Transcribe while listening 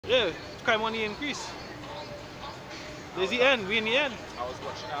Yeah, crime on the increase. There's the end. We in the end. I was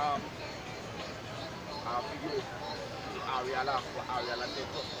watching a video, the Ariala network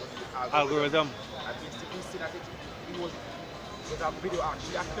on the algorithm. Algorithm. I basically see that it was a video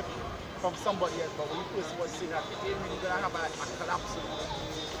actually a clip from somebody else, but when the person was saying that it ain't really gonna have a collapse,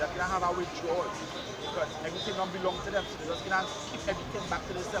 they're gonna have a withdrawal because everything don't belong to them, so they're just gonna keep everything back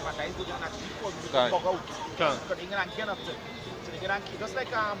to themselves, and guys don't actually cause you to bug out because they're gonna get up to, so they're gonna keep just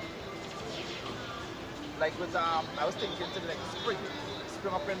like with I was thinking today like spring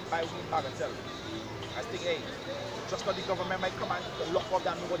up in by Ween Bagatelle. I was thinking, hey, just not the government might come and lock up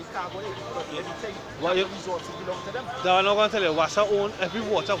that nobody can't go there because everything, the resources belong to them. I'm not gonna tell you, Wassa own every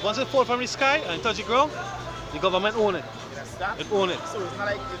water. Once it falls from the sky and touch the ground, the government own it. You understand? It own it. So it's not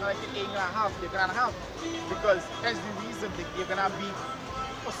like it ain't gonna have, they're gonna have. Because that's the reason that they're gonna be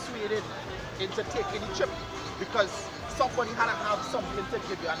persuaded into taking the trip. Because somebody had to have something to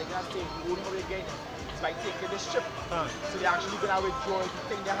give you and they're gonna say the only way again is by taking this trip. So they're actually gonna withdraw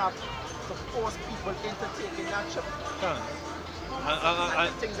everything they have to force people into taking that trip. And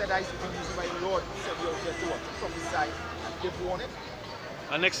the things that I see the reason why the Lord said you're here to what? From the side, and they've won it.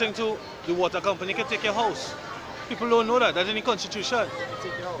 And next thing too, the water company can take your house. People don't know that. That's in the constitution.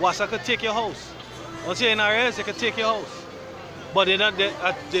 Wassa could take your house. Once you're in arrest, they can take your house. But they're not,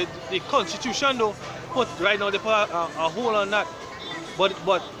 the constitution though, right now they put a hold on that.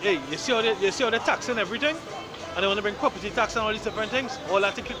 But hey, you see how they tax and everything? And they want to bring property tax and all these different things. All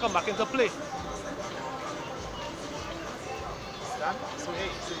that thing can come back into play. So hey,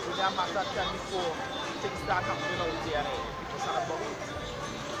 so it's really a matter of time before things start happening out there and people start about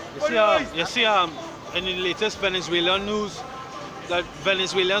it. You see in the latest Venezuelan news that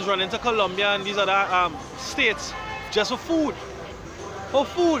Venezuelans run into Colombia and these other states just for food. For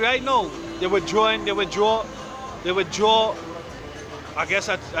food right now. They withdraw. I guess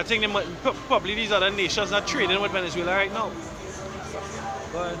I think probably these other nations are trading with Venezuela right now.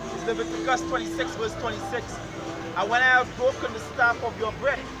 But it's Leviticus 26 verse 26. And when I have broken the staff of your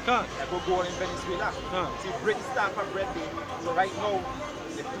bread, I go in Venezuela. So you break the staff of bread there. So right now,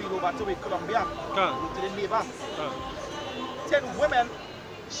 they flee over to Colombia, to the neighbor. 10 women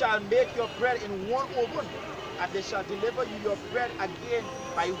shall make your bread in one oven, and they shall deliver you your bread again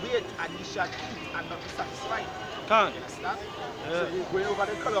by weight, and you shall eat and not be satisfied. You understand? So you're going over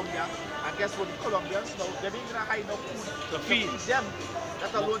to Colombia, and guess what? The Colombians now, they're going to hide enough food to feed them,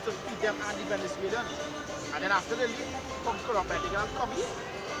 that alone to feed them and the Venezuelans. And then after they leave from Colombia, they're going to come here.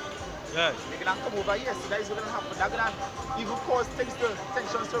 Yeah. They're going to come over here, so that is what's going to happen. They're going to even cause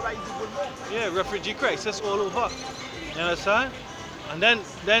tensions to rise even more. Yeah, refugee crisis all over. You understand? And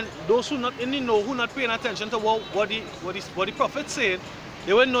then those who not in the know, who not paying attention to what the prophet said,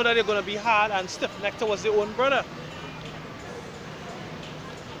 they will know that they're going to be hard and stiff-necked towards their own brother.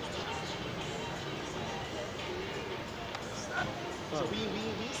 So we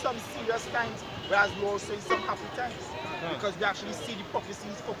some serious times, whereas we also in some happy times. Because we actually see the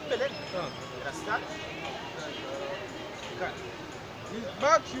prophecies fulfilling. You understand? In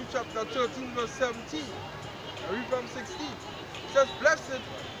Matthew chapter 13 verse 17. I read from 16. It says,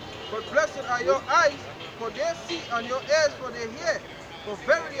 blessed are your eyes, for they see, and your ears, for they hear. For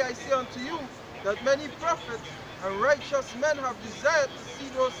verily I say unto you, that many prophets and righteous men have desired to see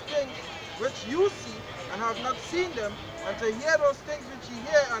those things which you see, and have not seen them, and to hear those things which you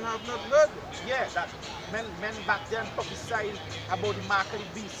hear, and have not heard them. Yeah, that men back then prophesied about the mark of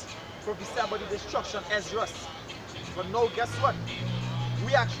the beast, prophesied about the destruction of Ezra. But now, guess what?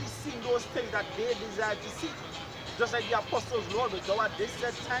 We actually seen those things that they desired to see. Just like the apostles, Lord, with our this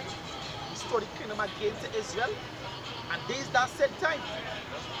said time, restore the kingdom again to Israel, and this that said time.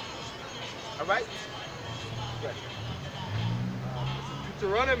 Alright? Good.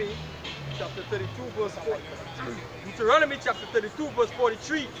 Deuteronomy chapter 32 verse 40. Deuteronomy chapter 32 verse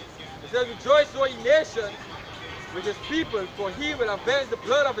 43. It says, rejoice, O ye nation, with his people, for he will avenge the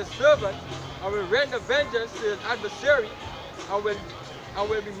blood of his servant, and will render vengeance to his adversary, and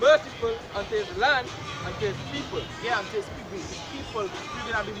will be merciful unto his land and to his people. Yeah, unto his people. His people,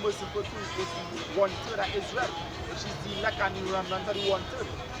 you're going to be merciful to is the 1/3 of Israel, which is the elect and the remnant of the 1/3.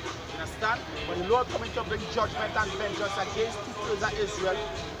 You understand? When the Lord coming to bring judgment and vengeance against 2/3 of Israel,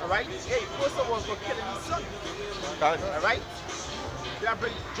 alright? Hey, first of all, for killing his son. Alright? They are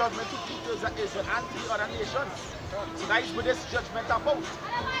bringing judgment to 2/3 of Israel and to the other nations. So that is what this judgment about.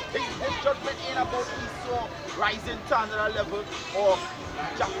 This judgment ain't about Esau rising to another level or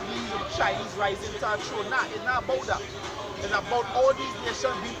Japanese or Chinese rising to a throne. Nah, it's not about that. It's about all these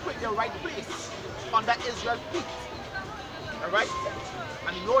nations being put in the right place under Israel's feet. Alright?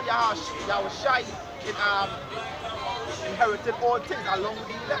 And the Lord Yahushai in inherited all things along with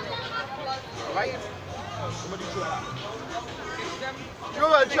the elect. Right? Somebody show that.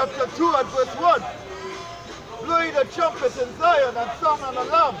 Joel chapter 2 and verse 1. Blowing the trumpet in Zion and song an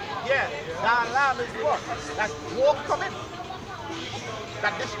alarm. Yeah, that alarm is what? That's war coming.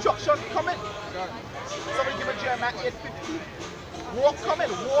 That destruction coming. Somebody give me Jeremiah 8:15. War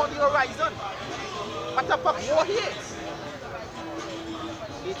coming, war on the horizon. What the fuck, war here?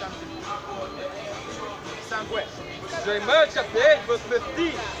 8 and 15. Stand where? Jeremiah chapter 8 verse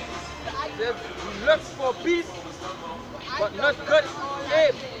 15 says, we look for peace, but not good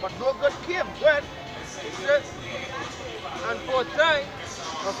came. But no good came. Good. It says, and for a time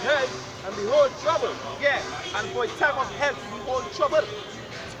of help, and behold trouble. Yeah, and for a time of help, we hold trouble.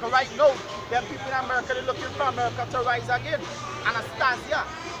 So right now, them people in America, they're looking for America to rise again. Anastasia.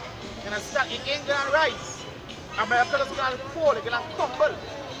 You understand? It ain't gonna rise. America is gonna fall, they're gonna crumble.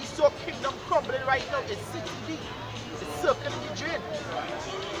 So kingdom crumbling right now. It's CTV. It's circling the drain.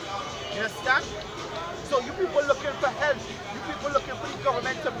 You understand? So you people looking for help. You people looking for the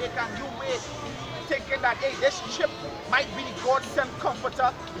government to make a new way. Thinking that, hey, this chip might be the God-sent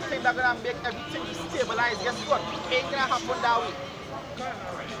comforter. The thing that's gonna make everything stabilize. Guess what? It ain't gonna happen that way.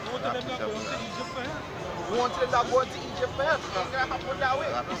 Want them to go to Egypt for help. Want them to go to Egypt for help. It ain't gonna happen that way.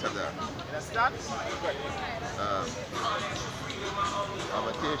 You understand?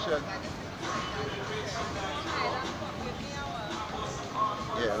 Lamentation.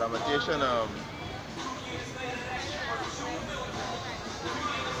 Yeah, Lamentation.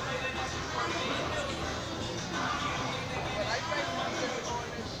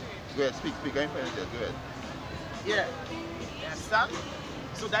 Go ahead, speak. I ain't finished yet. Go ahead. Yeah. You understand?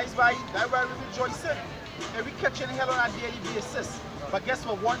 So that's why we're rejoicing. And we catching hell on a daily basis. But guess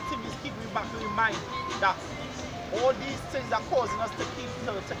what? One thing is keeping back in mind that all these things are causing us to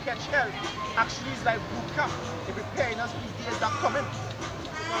catch hell actually is like boot camp. It's preparing us for the days that coming.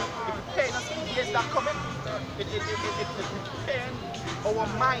 It's preparing us for the days that coming. It's preparing our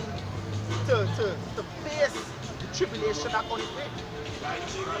mind to face the tribulation that on its way.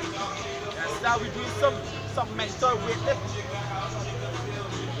 That's how we're doing some mental weightlifting.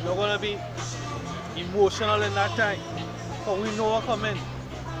 We're not gonna be emotional in that time. But we know what's coming.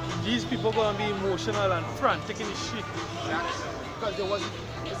 These people are gonna be emotional and frantic in the street. Exactly. Because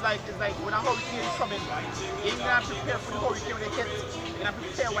it's like when a hurricane is coming, you're gonna prepare for the hurricane when it hits. You're gonna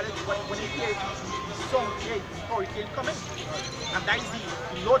prepare when it hears the song, hey, hurricane coming. And that is the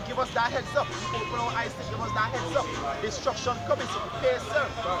Lord give us that heads up. Open our eyes to give us that heads up. Destruction coming, so prepare yourself.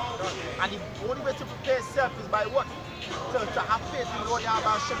 And the only way to prepare yourself is by what? To have faith in Lord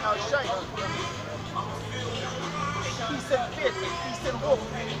Yahweh Shemel Shai. Peace and faith, peace and hope.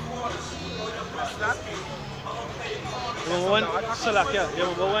 Understand? When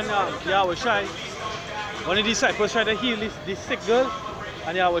Yahweh Shai, one of the disciples tried to heal this sick girl,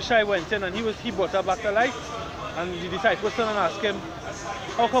 and Yahweh Shai went in and he brought her back to life. And the disciples turned and asked him,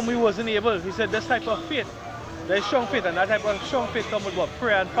 how come we wasn't able? He said, this type of faith, there is strong faith, and that type of strong faith comes with what?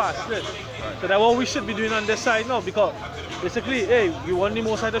 Prayer and fasting. So that's what we should be doing on this side now, because basically, hey, we want the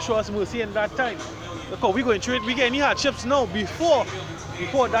Most High to show us mercy in that time. Because we're going through it, we get any hardships now before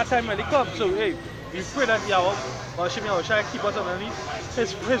that time really comes. So hey, we pray that Yahweh Shai keep us underneath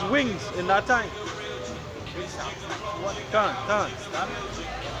his wings in that time. Can't.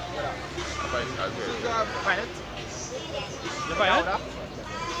 Find it? You find it?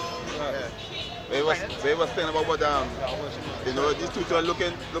 We was saying about you know, these two are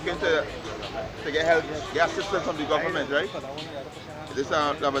looking to get help, get assistance from the government, right? This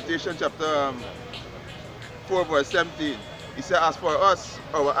Lamentation chapter 4 verse 17. He said, as for us,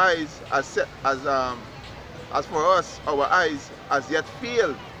 our eyes as yet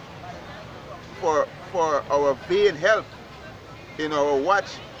failed for our vain help. In our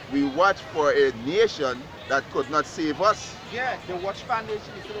watch, we watch for a nation that could not save us. Yeah, the watch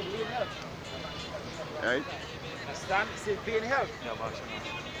foundation is a vain help. Right? Understand? It's a vain help.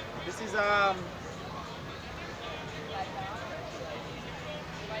 This is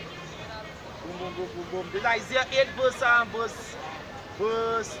This is Isaiah 8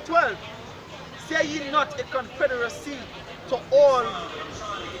 verse 12. Say ye not a confederacy to all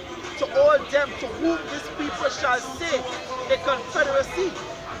them to whom this people shall say a confederacy.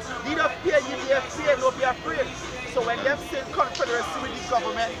 Neither fear ye be afraid, nor be afraid. So when them say confederacy with the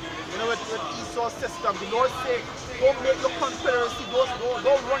government, you know, with Esau system, the Lord say, don't make your confederacy,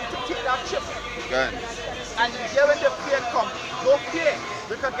 don't run to take that chip. Okay. And here when the fear comes, don't fear.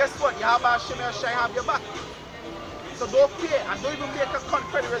 Because guess what? Yahweh Shemel Shai have your back. So don't fear and don't even make a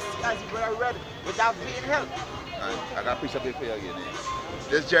confederacy as you read without being helped. I got a piece of paper for you again.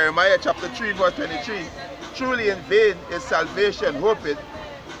 This is Jeremiah chapter 3 verse 23. Truly in vain is salvation hoped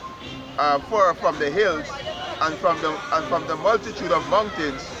for from the hills and from the multitude of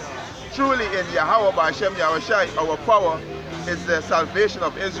mountains. Truly in Yahweh B'Hashem Yahushai, our power is the salvation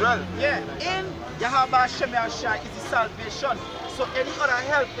of Israel. Yeah, in Yahweh B'Hashem Yahushai is the salvation. So any other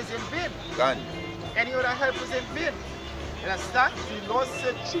help is in vain. Gone. Any other help is in vain. You understand? The Lord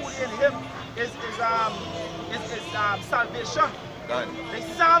said truly in him is salvation. Gone. The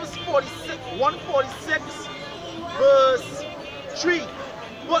Psalms 146 verse 3.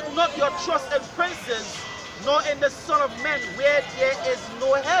 Put not your trust in princes, nor in the Son of Men, where there is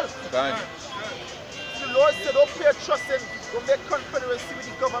no help. Gone. The Lord said, don't put your trust in, don't make confederacy with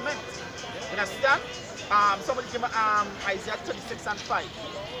the government. You understand? Somebody came Isaiah 36 and 5.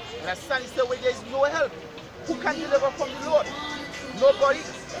 You understand? He said, where there is no help, who can deliver from the Lord? Nobody.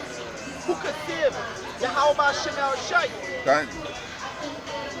 Who can save? Yahweh B'Hashem Yahushai. Gone.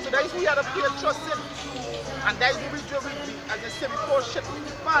 So that is who we have to put your trust in. And that is what we do, as I said before, shit with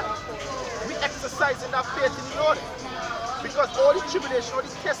the man. We exercise in that faith in the Lord. Because all the tribulation, all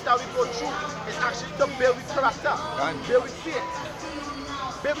the tests that we go through is actually to build with character, build with faith,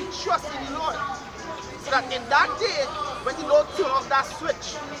 build with trust in the Lord. So that in that day, when the Lord turn off that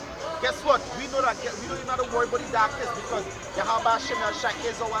switch, guess what? We know that we don't even have to worry about the darkness because Yahweh B'Hashem Yahushai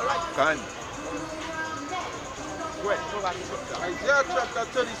is our life. Gone. Go ahead, go back to scripture. Isaiah chapter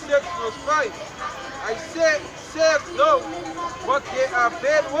 36 verse 5. I say, save thou, but they are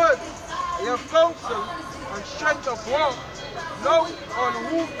vain words. They have counsel and strength of war. Now on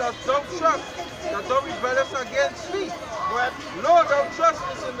whom dost thou trust, that thou rebellest against me? Well, Lord, thou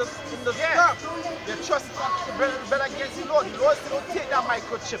trustest in the yeah, staff. they trust to rebel against the Lord. The Lord said don't take that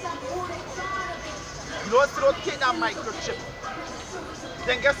microchip. The Lord said don't take that microchip.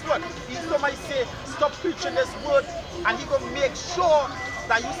 Then guess what? If somebody say stop preaching this word, and he gonna make sure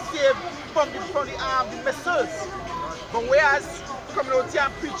that you save from the missiles. But whereas coming out here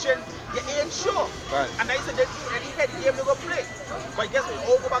and preaching, you ain't sure. Right. And then he said any head game they go play. But guess what?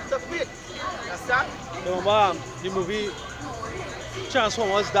 All go back to faith. You understand? Remember the movie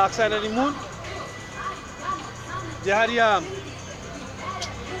Transformers Dark Side of the Moon? They had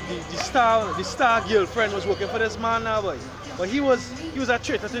the star girlfriend was working for this man now, boy. But he was a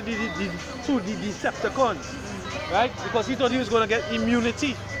traitor to the Decepticons, right? Because he thought he was gonna get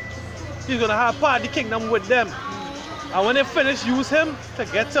immunity. He's gonna have part of the kingdom with them. And when they finish, use him to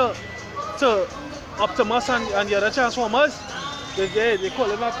get to Optimus and the other Transformers. They call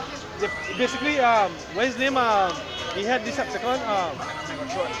him up. Basically, what's his name? He had Decepticon,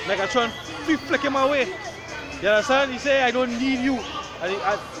 Megatron. He flick him away. You understand? He say, I don't need you.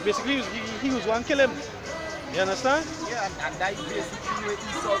 And basically, he was going to kill him. You understand? Yeah, and that is basically what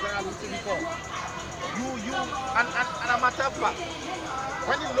Esau gonna lose to become. And a matter of fact,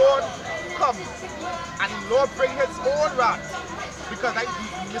 when the Lord comes and the Lord bring his own wrath, because like,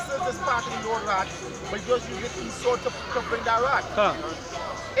 he misses this part of the Lord wrath, but he just uses Esau to bring that wrath. Huh.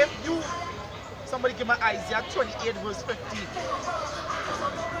 If you, somebody give me Isaiah 28 verse 15.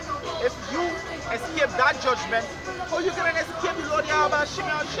 If you escape that judgment, how you gonna escape the Lord Yahweh B'Hashem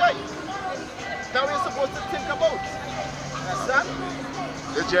Yahushai? That we're supposed to think about. Understand?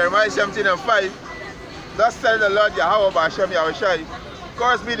 The Jeremiah 17 and 5. Thus said the Lord Yahweh B'Hashem Yahushai,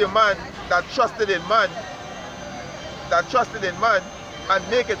 curse be the man that trusted in man, and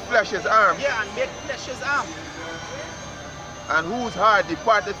make it flesh his arm. Yeah, and make flesh his arm. And whose heart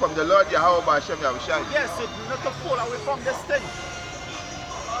departed from the Lord Yahweh B'Hashem Yahushai. Yes, it's not to fall away from this thing.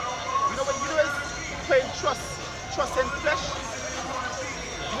 You know what you do is playing trust in flesh.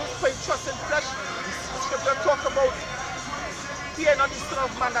 You know playing trust in flesh. The scripture talk about fear not the Son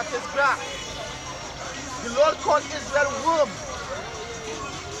of Man that is grass. The Lord called Israel worms.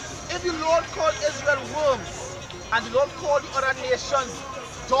 If the Lord called Israel worms, and the Lord called the other nations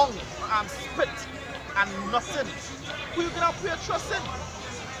dung and spit and nothing, who you gonna put your trust in?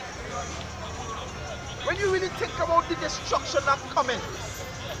 When you really think about the destruction that's coming,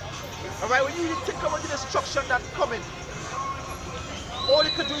 alright, when you really think about the destruction that's coming, all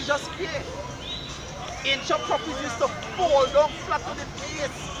you can do is just fear. Ancient prophets used to fall down flat on the face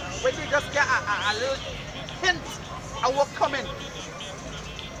when they just get a little hint of what's coming.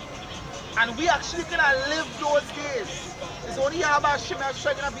 And we actually gonna live those days. It's only Yahweh B'Hashem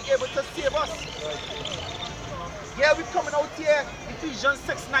Yahushai gonna be able to save us. Yeah, we're coming out here, Ephesians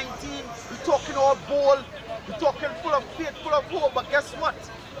 6:19, we're talking all bold, we're talking full of faith, full of hope, but guess what?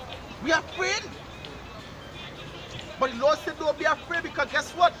 We are afraid. But the Lord said don't be afraid, because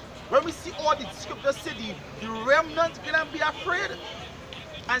guess what? When we see all the scriptures say the remnant gonna be afraid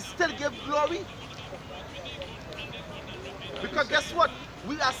and still give glory. Because guess what?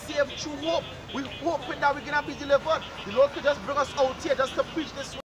 We are saved through hope. We're hoping that we're going to be delivered. The Lord could just bring us out here just to preach this